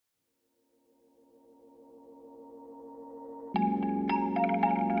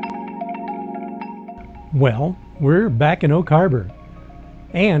Well, we're back in Oak Harbor,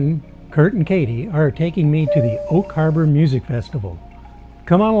 and Kurt and Katie are taking me to the Oak Harbor Music Festival.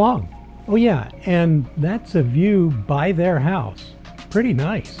 Come on along. Oh yeah, and that's a view by their house. Pretty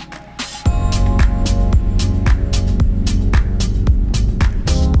nice.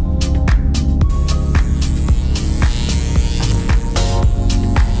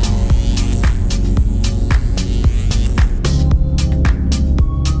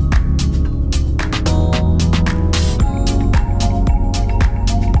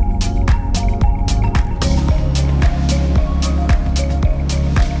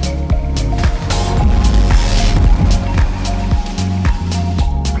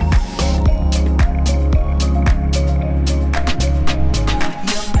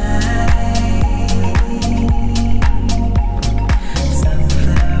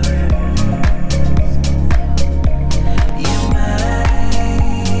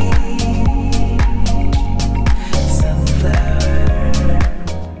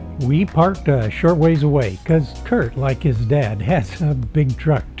 We parked a short ways away because Kurt, like his dad, has a big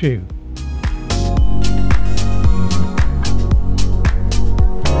truck too.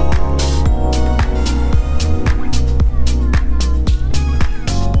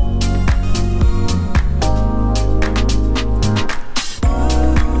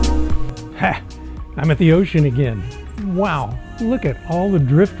 Ha! I'm at the ocean again. Wow, look at all the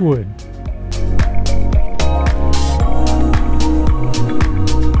driftwood.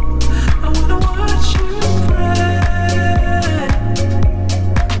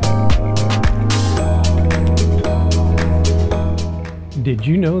 Did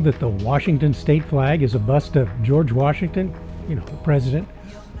you know that the Washington state flag is a bust of George Washington, you know, the president,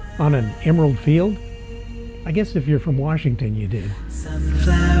 on an emerald field? I guess if you're from Washington, you did.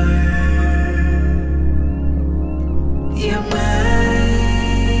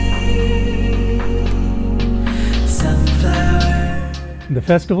 The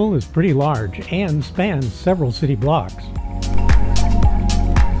festival is pretty large and spans several city blocks.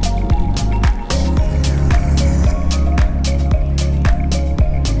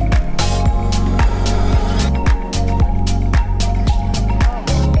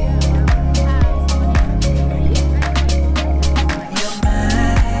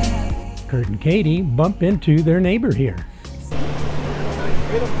 Kurt and Katie bump into their neighbor here. How are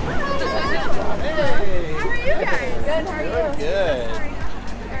you guys? Good, how are you?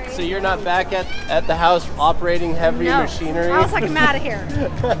 Good. So you're not back at the house operating heavy machinery? I was like, I'm out of here.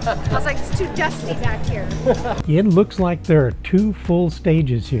 I was like, it's too dusty back here. It looks like there are 2 full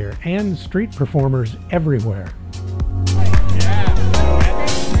stages here and street performers everywhere.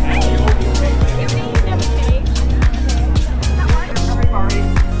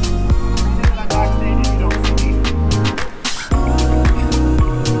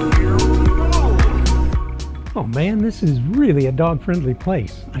 Oh man, this is really a dog-friendly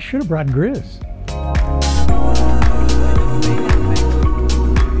place. I should have brought Grizz.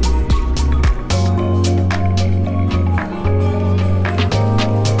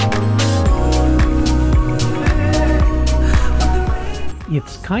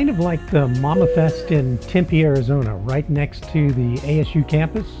 It's kind of like the Momma Fest in Tempe, Arizona, right next to the ASU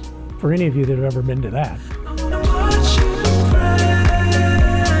campus, for any of you that have ever been to that.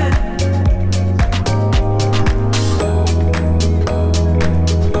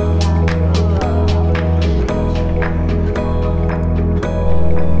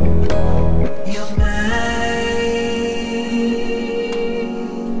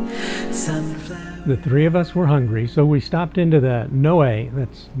 The 3 of us were hungry, so we stopped into the Noe,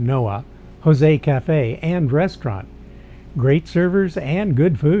 that's Noe Jose Cafe and restaurant. Great servers and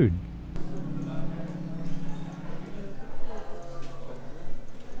good food.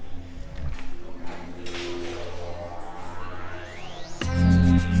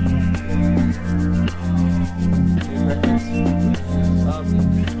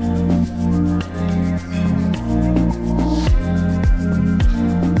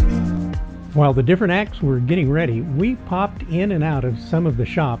 While the different acts were getting ready, we popped in and out of some of the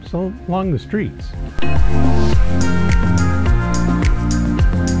shops along the streets.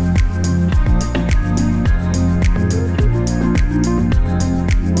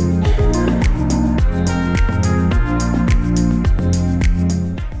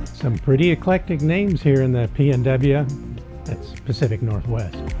 Some pretty eclectic names here in the PNW. That's Pacific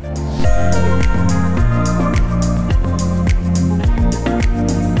Northwest.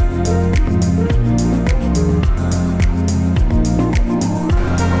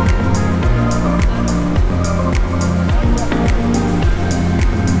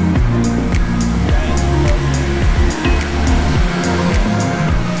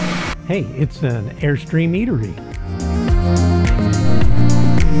 Hey, it's an Airstream eatery.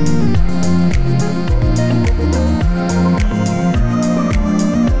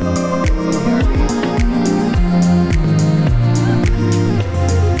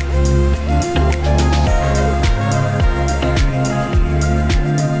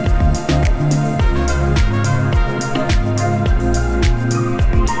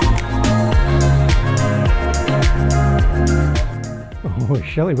 Oh,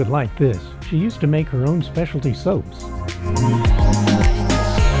 Shelley would like this. She used to make her own specialty soaps.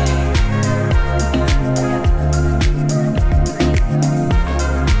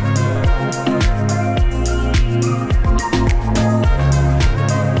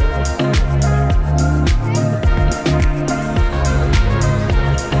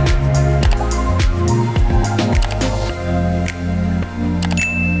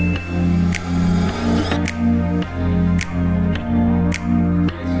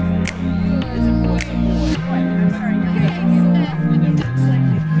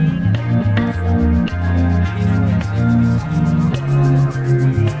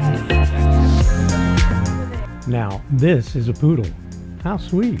 Now, this is a poodle. How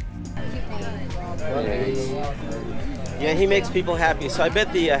sweet. Yeah, he makes people happy. So I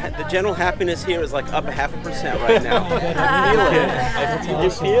bet the general happiness here is like up 0.5% right now. I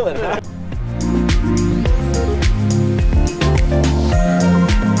feel it. Huh?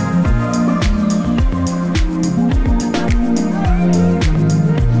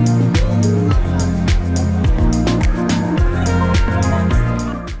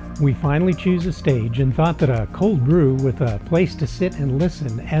 We finally choose a stage and thought that a cold brew with a place to sit and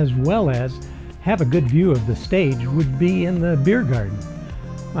listen, as well as have a good view of the stage, would be in the beer garden.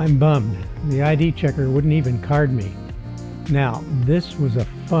 I'm bummed. The ID checker wouldn't even card me. Now, this was a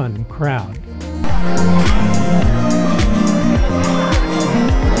fun crowd.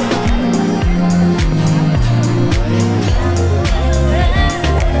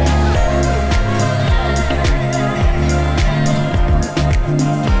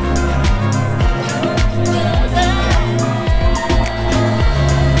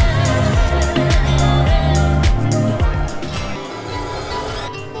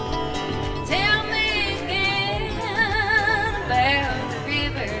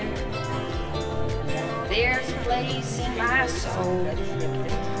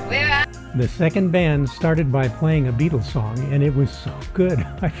 The second band started by playing a Beatles song, and it was so good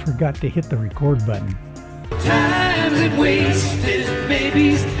I forgot to hit the record button. Times and wasted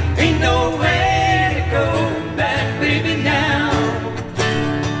babies, ain't no way to go back, baby, now.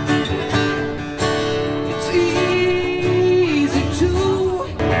 It's easy to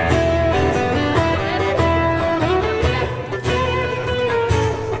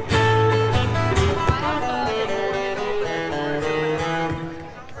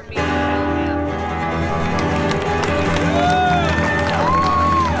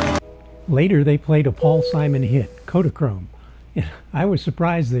Later, they played a Paul Simon hit, Kodachrome. I was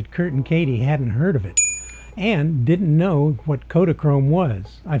surprised that Kurt and Katie hadn't heard of it and didn't know what Kodachrome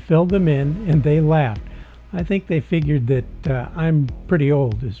was. I filled them in and they laughed. I think they figured that I'm pretty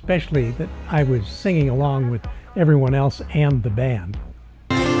old, especially that I was singing along with everyone else and the band.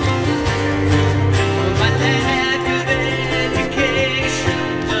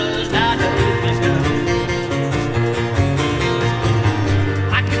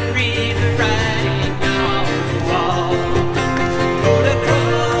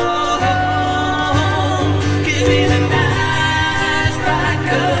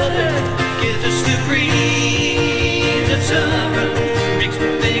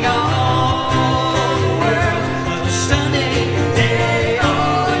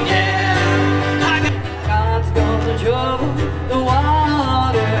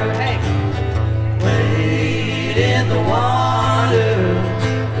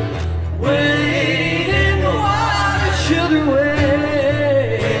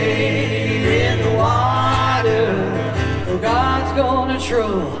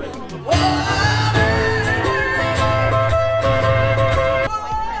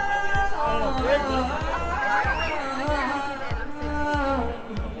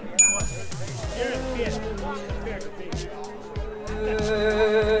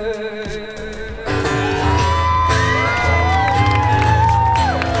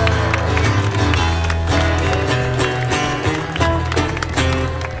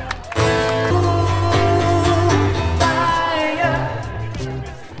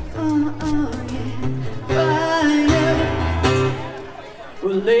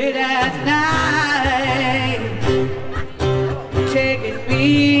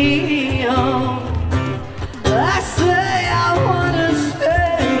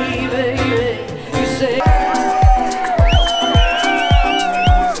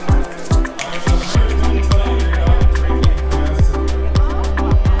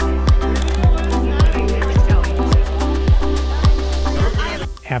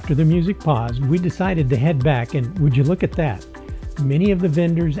 After the music paused, we decided to head back, and would you look at that? Many of the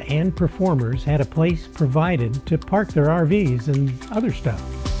vendors and performers had a place provided to park their RVs and other stuff.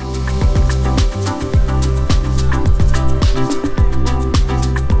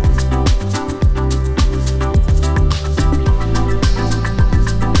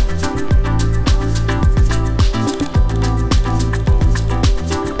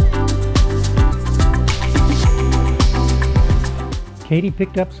 Katie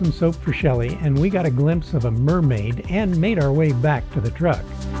picked up some soap for Shelley, and we got a glimpse of a mermaid and made our way back to the truck.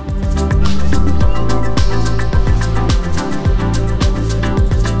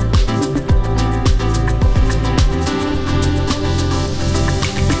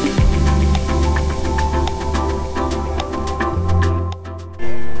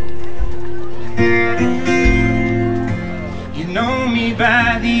 You know me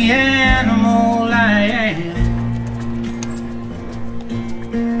by the animal I am.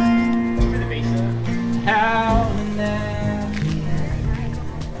 Howling at me.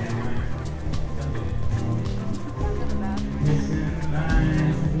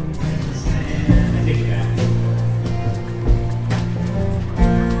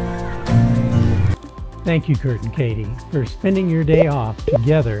 Thank you, Kurt and Katie, for spending your day off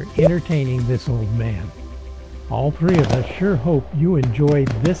together entertaining this old man. All three of us sure hope you enjoyed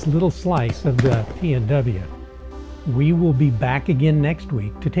this little slice of the P&W. We will be back again next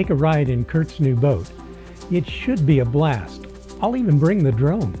week to take a ride in Kurt's new boat. It should be a blast. I'll even bring the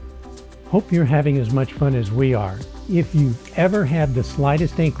drone. Hope you're having as much fun as we are. If you've ever had the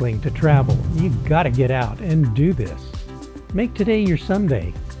slightest inkling to travel, you've got to get out and do this. Make today your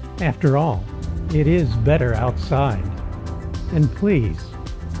someday. After all, it is better outside. And please,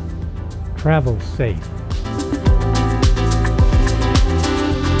 travel safe.